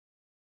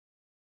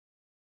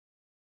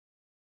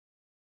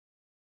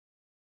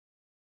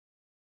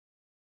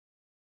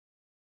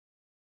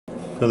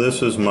Now,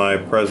 this is my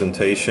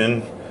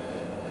presentation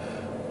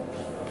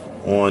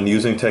on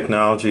using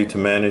technology to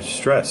manage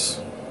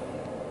stress.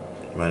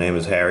 My name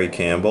is Harry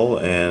Campbell,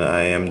 and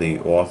I am the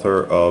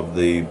author of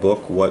the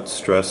book What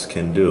Stress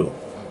Can Do.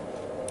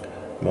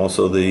 I'm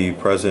also the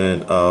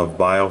president of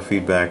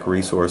Biofeedback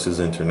Resources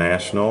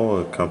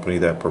International, a company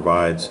that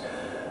provides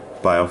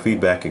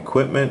biofeedback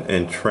equipment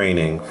and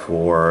training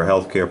for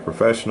healthcare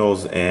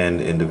professionals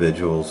and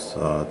individuals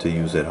to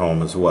use at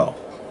home as well.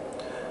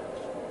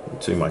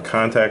 See my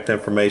contact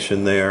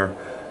information there,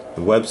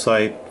 the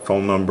website,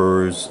 phone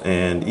numbers,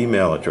 and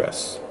email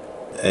address.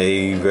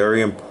 A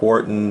very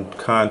important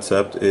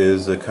concept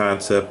is the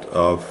concept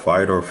of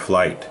fight or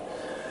flight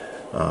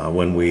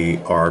when we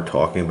are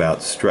talking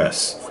about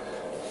stress.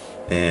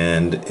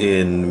 And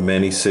in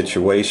many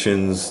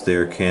situations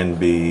there can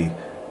be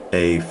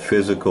a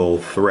physical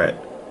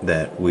threat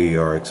that we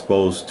are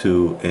exposed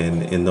to,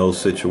 and in those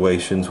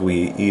situations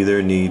we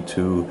either need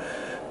to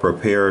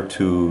prepare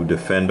to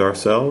defend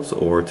ourselves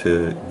or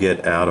to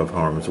get out of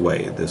harm's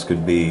way. This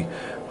could be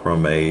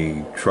from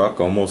a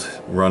truck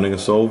almost running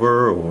us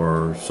over,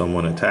 or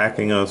someone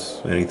attacking us,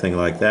 anything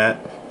like that,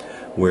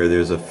 where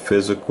there's a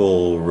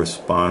physical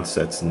response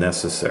that's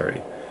necessary.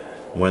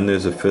 When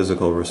there's a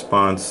physical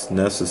response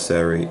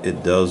necessary,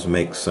 it does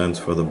make sense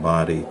for the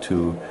body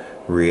to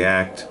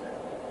react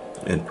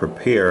and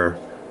prepare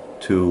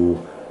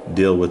to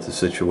deal with the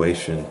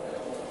situation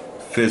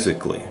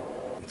physically.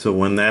 So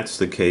when that's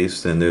the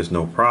case, then there's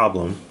no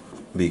problem,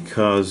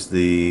 because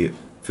the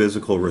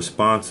physical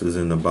responses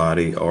in the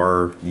body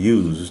are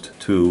used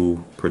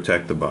to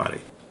protect the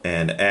body.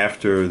 And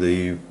after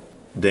the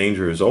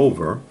danger is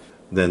over,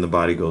 then the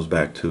body goes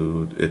back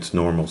to its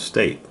normal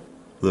state.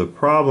 The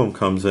problem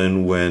comes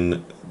in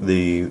when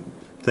the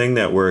thing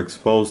that we're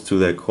exposed to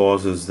that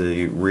causes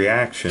the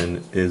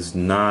reaction is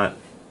not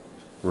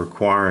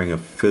requiring a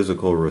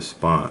physical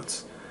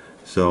response.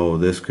 So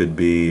this could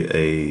be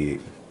a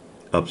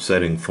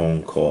upsetting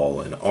phone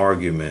call, an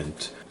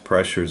argument,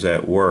 pressures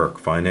at work,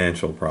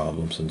 financial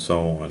problems, and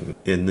so on.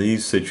 In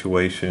these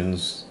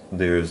situations,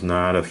 there's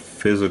not a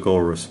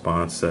physical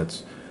response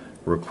that's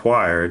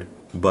required,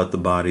 but the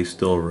body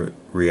still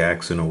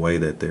reacts in a way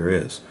that there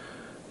is.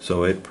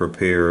 So it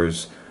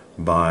prepares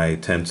by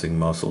tensing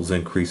muscles,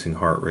 increasing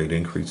heart rate,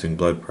 increasing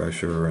blood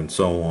pressure, and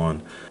so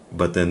on.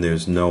 But then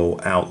there's no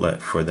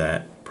outlet for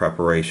that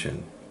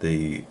preparation.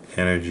 The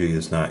energy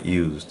is not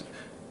used,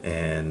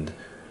 and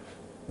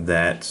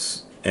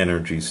that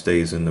energy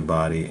stays in the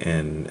body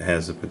and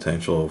has the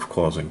potential of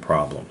causing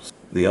problems.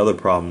 The other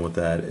problem with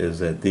that is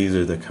that these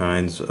are the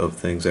kinds of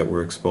things that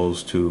we're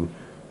exposed to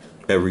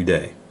every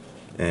day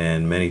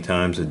and many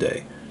times a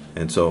day.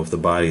 And so if the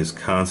body is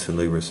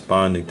constantly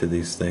responding to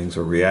these things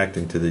or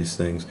reacting to these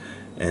things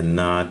and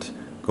not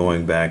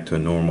going back to a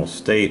normal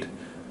state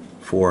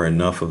for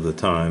enough of the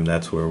time,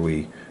 that's where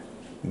we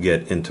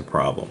get into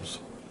problems.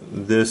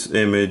 This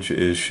image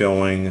is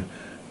showing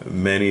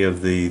many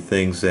of the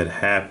things that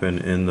happen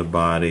in the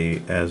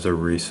body as a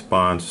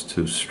response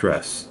to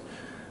stress.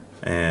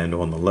 And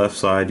on the left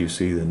side you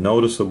see the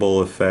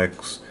noticeable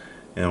effects,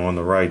 and on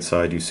the right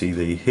side you see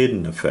the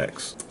hidden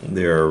effects.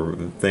 There are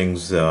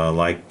things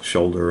like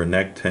shoulder and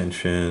neck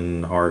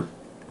tension, heart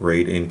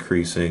rate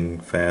increasing,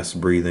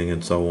 fast breathing,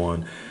 and so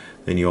on.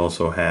 Then you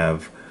also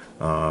have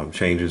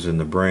changes in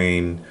the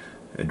brain,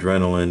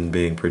 adrenaline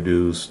being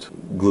produced,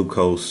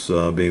 glucose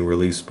being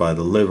released by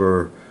the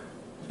liver,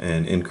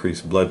 and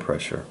increased blood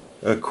pressure.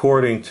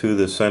 According to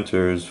the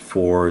Centers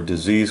for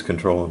Disease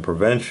Control and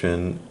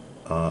Prevention,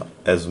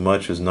 as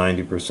much as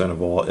 90% of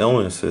all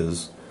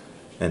illnesses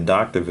and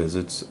doctor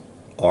visits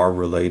are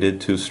related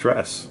to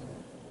stress.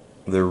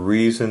 The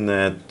reason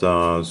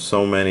that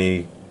so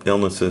many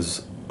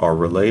illnesses are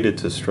related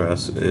to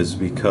stress is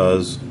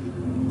because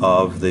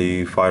of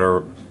the fight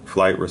or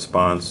flight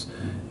response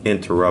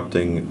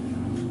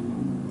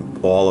interrupting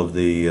all of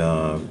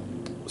the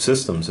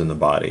systems in the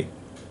body.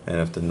 And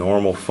if the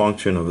normal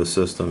function of the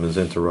system is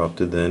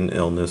interrupted, then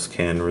illness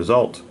can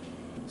result.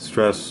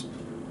 Stress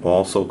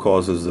also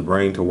causes the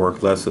brain to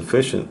work less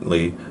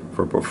efficiently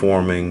for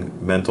performing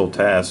mental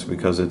tasks,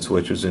 because it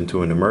switches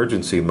into an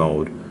emergency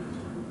mode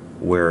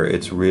where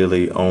it's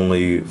really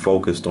only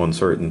focused on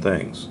certain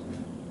things.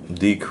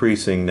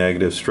 Decreasing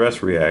negative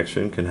stress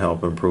reaction can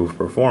help improve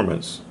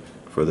performance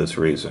for this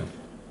reason.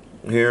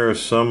 Here are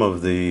some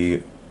of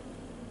the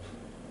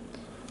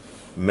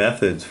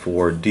methods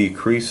for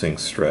decreasing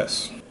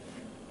stress.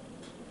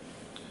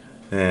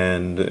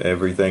 And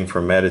everything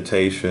from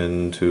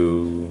meditation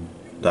to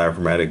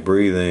diaphragmatic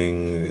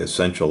breathing,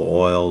 essential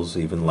oils,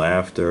 even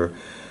laughter,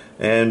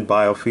 and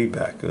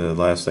biofeedback. The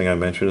last thing I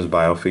mentioned is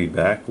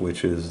biofeedback,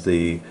 which is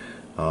the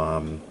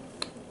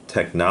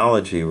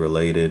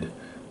technology-related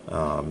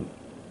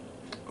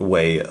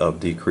way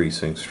of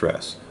decreasing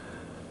stress.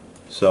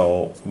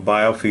 So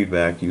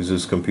biofeedback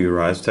uses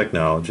computerized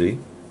technology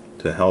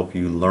to help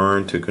you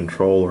learn to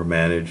control or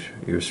manage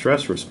your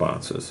stress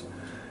responses.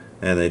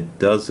 And it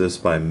does this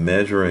by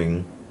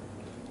measuring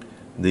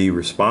the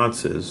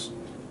responses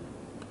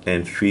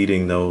and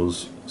feeding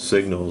those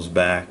signals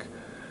back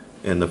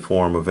in the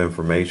form of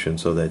information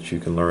so that you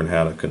can learn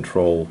how to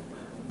control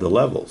the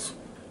levels.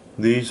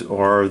 These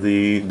are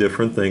the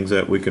different things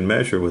that we can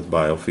measure with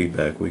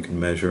biofeedback. We can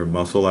measure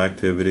muscle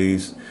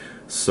activities,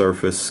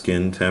 surface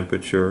skin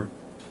temperature,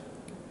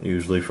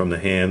 usually from the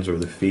hands or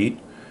the feet,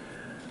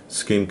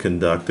 skin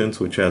conductance,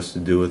 which has to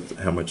do with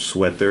how much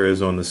sweat there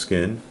is on the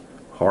skin,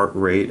 heart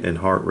rate and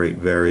heart rate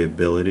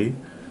variability,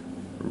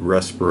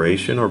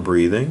 respiration or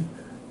breathing,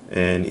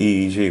 and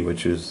EEG,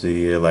 which is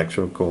the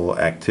electrical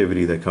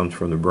activity that comes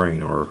from the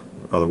brain, or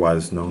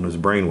otherwise known as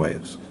brain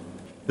waves.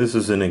 This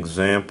is an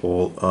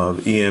example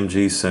of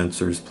EMG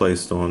sensors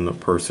placed on a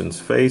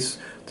person's face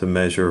to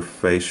measure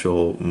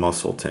facial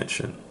muscle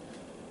tension.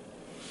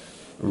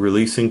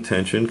 Releasing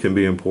tension can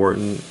be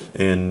important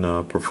in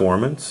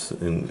performance,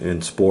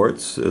 in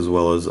sports, as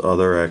well as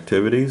other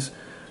activities.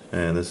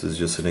 And this is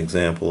just an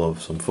example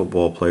of some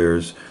football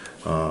players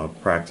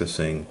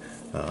practicing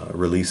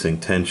releasing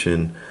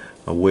tension,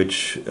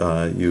 which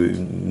you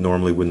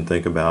normally wouldn't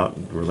think about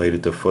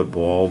related to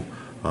football,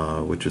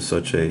 which is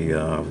such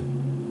a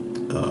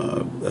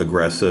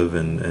aggressive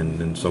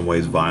and in some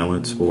ways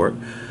violent sport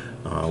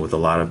with a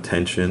lot of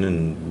tension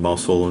and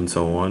muscle and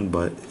so on.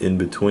 But in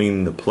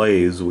between the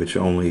plays, which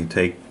only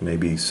take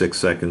maybe 6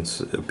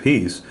 seconds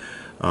apiece,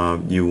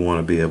 you want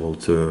to be able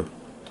to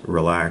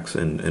relax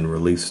and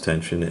release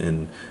tension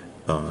and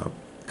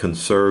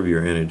conserve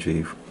your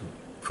energy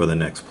for the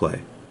next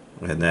play.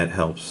 And that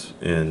helps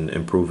in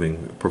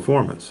improving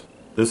performance.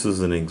 This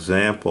is an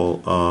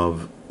example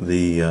of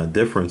the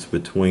difference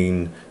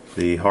between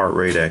the heart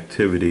rate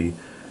activity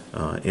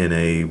in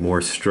a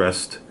more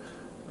stressed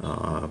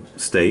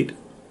state,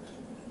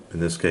 in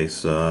this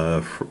case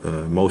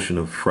emotion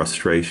of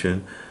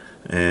frustration,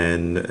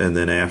 and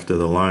then after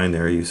the line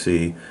there you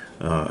see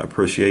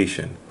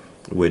appreciation,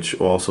 which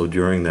also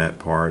during that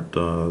part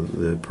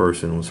the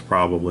person was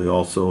probably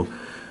also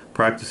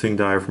practicing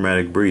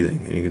diaphragmatic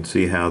breathing, and you can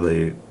see how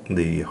the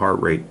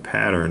heart rate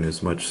pattern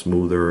is much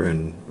smoother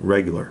and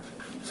regular.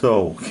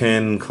 So,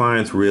 can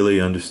clients really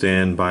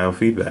understand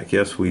biofeedback?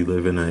 Yes, we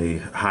live in a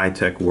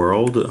high-tech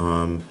world.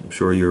 I'm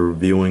sure you're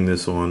viewing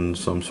this on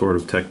some sort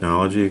of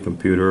technology, a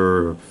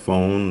computer, or a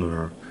phone,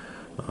 or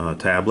a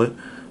tablet.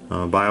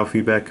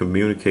 Biofeedback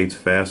communicates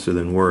faster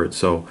than words.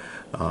 So,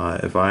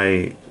 if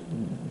I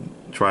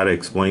try to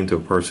explain to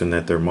a person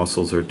that their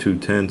muscles are too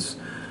tense,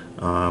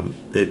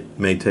 it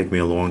may take me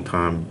a long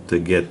time to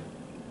get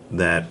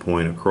that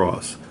point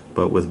across.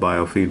 But with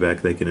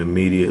biofeedback, they can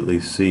immediately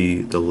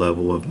see the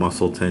level of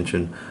muscle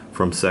tension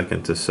from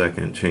second to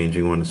second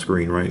changing on the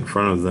screen right in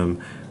front of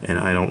them, and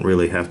I don't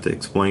really have to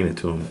explain it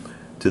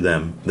to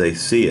them. They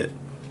see it.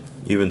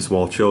 Even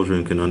small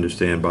children can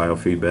understand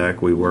biofeedback.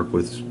 We work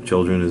with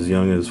children as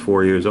young as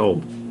 4 years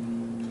old.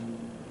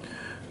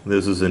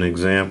 This is an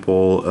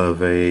example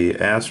of a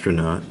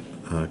astronaut,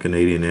 a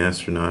Canadian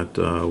astronaut,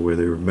 where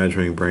they were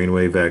measuring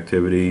brainwave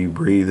activity,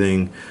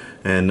 breathing,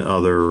 and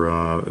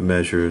other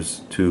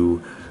measures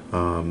to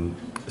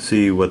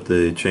see what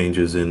the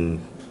changes in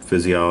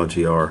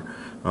physiology are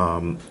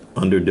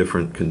under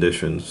different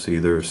conditions,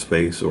 either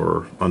space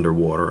or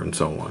underwater and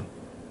so on.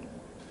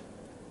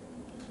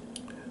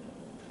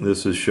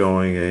 This is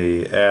showing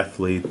a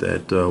athlete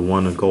that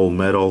won a gold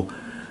medal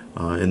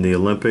in the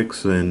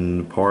Olympics,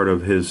 and part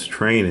of his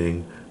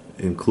training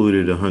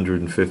included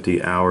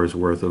 150 hours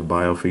worth of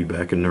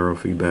biofeedback and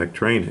neurofeedback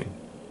training.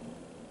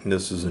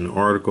 This is an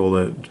article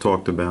that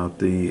talked about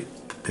the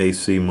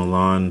AC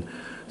Milan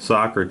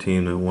soccer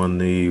team that won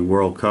the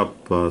World Cup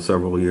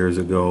several years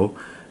ago,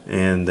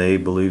 and they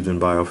believed in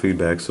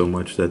biofeedback so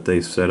much that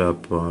they set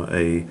up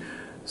a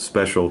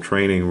special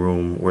training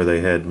room where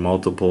they had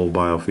multiple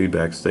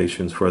biofeedback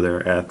stations for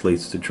their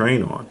athletes to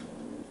train on.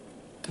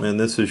 And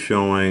this is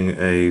showing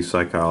a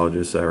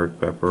psychologist, Eric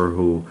Pepper,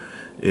 who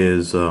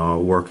is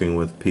working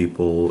with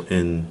people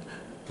in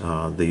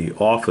the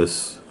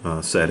office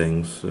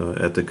settings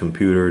at the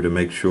computer to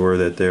make sure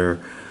that they're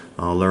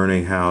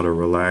learning how to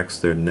relax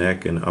their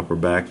neck and upper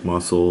back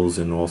muscles,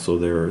 and also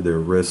their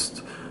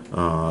wrist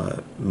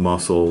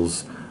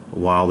muscles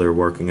while they're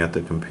working at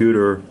the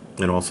computer,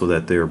 and also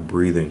that they're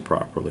breathing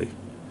properly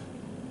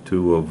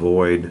to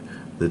avoid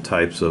the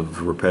types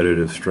of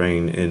repetitive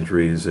strain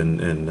injuries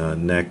and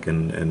neck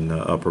and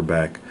upper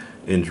back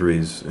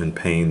injuries and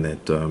pain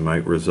that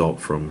might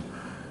result from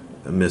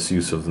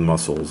misuse of the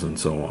muscles and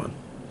so on.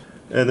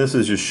 And this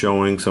is just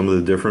showing some of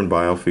the different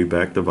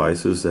biofeedback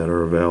devices that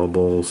are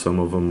available. Some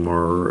of them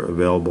are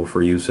available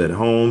for use at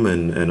home,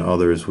 and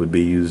others would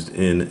be used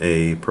in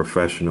a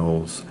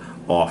professional's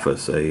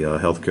office, a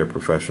healthcare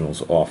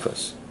professional's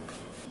office.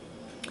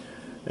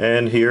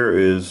 And here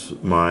is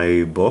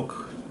my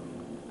book,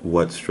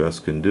 What Stress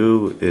Can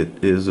Do.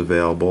 It is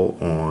available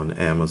on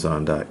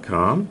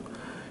Amazon.com.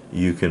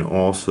 You can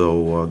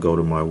also go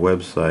to my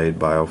website,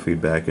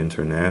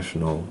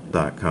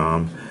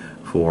 biofeedbackinternational.com,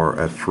 for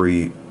a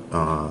free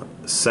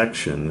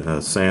section,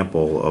 a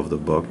sample of the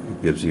book.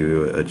 It gives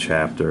you a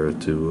chapter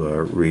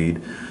to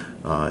read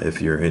if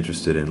you're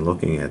interested in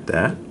looking at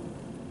that.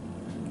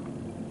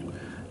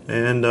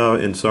 And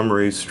in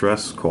summary,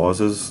 stress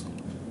causes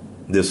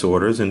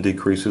disorders and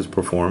decreases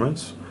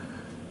performance.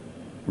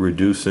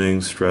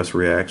 Reducing stress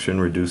reaction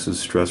reduces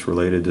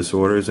stress-related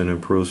disorders and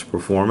improves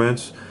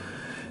performance.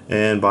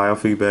 And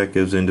biofeedback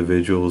gives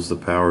individuals the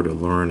power to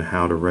learn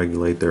how to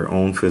regulate their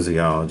own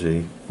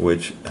physiology,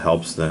 which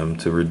helps them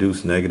to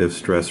reduce negative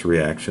stress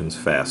reactions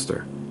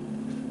faster.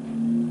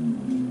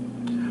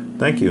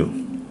 Thank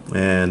you.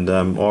 And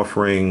I'm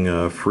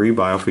offering free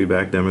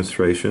biofeedback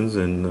demonstrations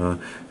and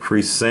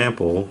free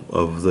sample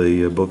of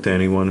the book to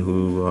anyone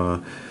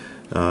who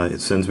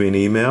sends me an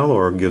email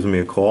or gives me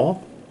a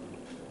call.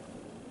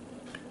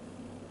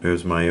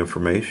 There's my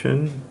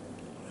information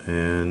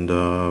and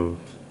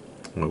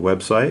my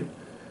website.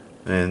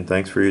 And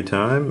thanks for your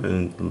time,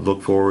 and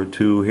look forward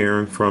to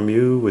hearing from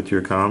you with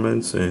your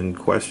comments and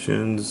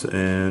questions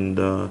and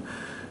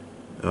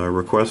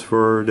requests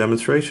for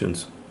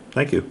demonstrations.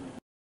 Thank you.